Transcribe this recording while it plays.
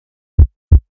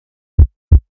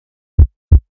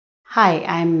Hi,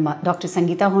 I'm Dr.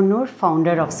 Sangeeta Honnur,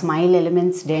 founder of Smile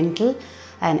Elements Dental,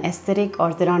 an aesthetic,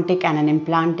 orthodontic and an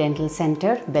implant dental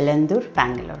center, Bellandur,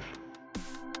 Bangalore.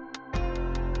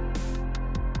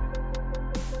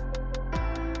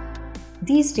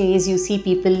 These days you see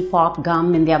people pop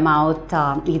gum in their mouth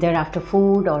either after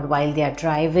food or while they are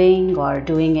driving or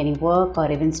doing any work, or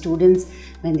even students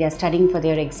when they are studying for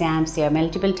their exams. There are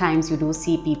multiple times you do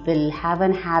see people have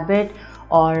an habit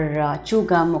or chew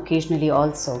gum occasionally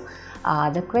also.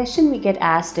 The question we get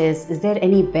asked is there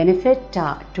any benefit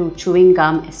to chewing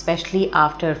gum, especially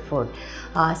after food?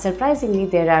 Surprisingly,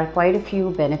 there are quite a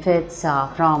few benefits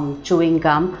from chewing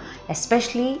gum,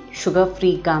 especially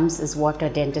sugar-free gums is what a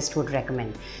dentist would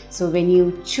recommend. So when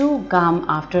you chew gum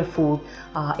after food,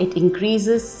 it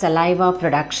increases saliva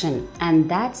production, and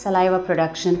that saliva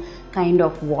production kind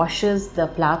of washes the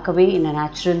plaque away in a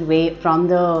natural way from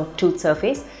the tooth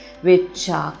surface, which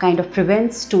kind of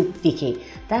prevents tooth decay.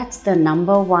 That's the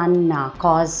number one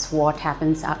cause what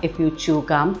happens if you chew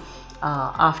gum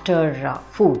after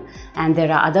food. And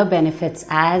there are other benefits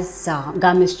as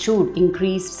gum is chewed,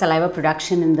 increased saliva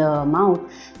production in the mouth.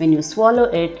 When you swallow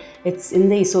it, it's in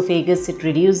the esophagus, it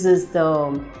reduces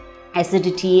the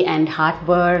acidity and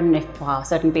heartburn if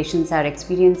certain patients are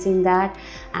experiencing that.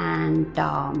 And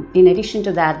in addition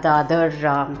to that, the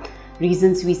other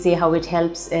reasons we say how it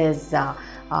helps is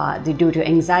due to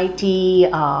anxiety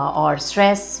or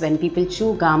stress. When people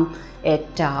chew gum, it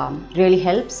really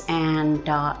helps. And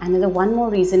another one more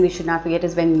reason we should not forget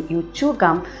is when you chew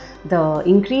gum, the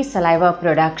increased saliva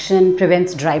production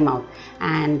prevents dry mouth,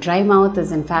 and dry mouth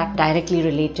is in fact directly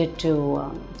related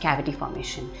to cavity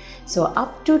formation. So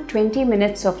up to 20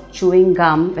 minutes of chewing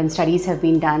gum, when studies have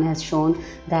been done, has shown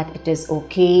that it is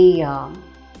okay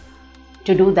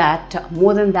to do that.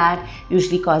 More than that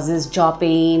usually causes jaw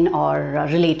pain or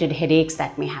related headaches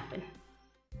that may happen.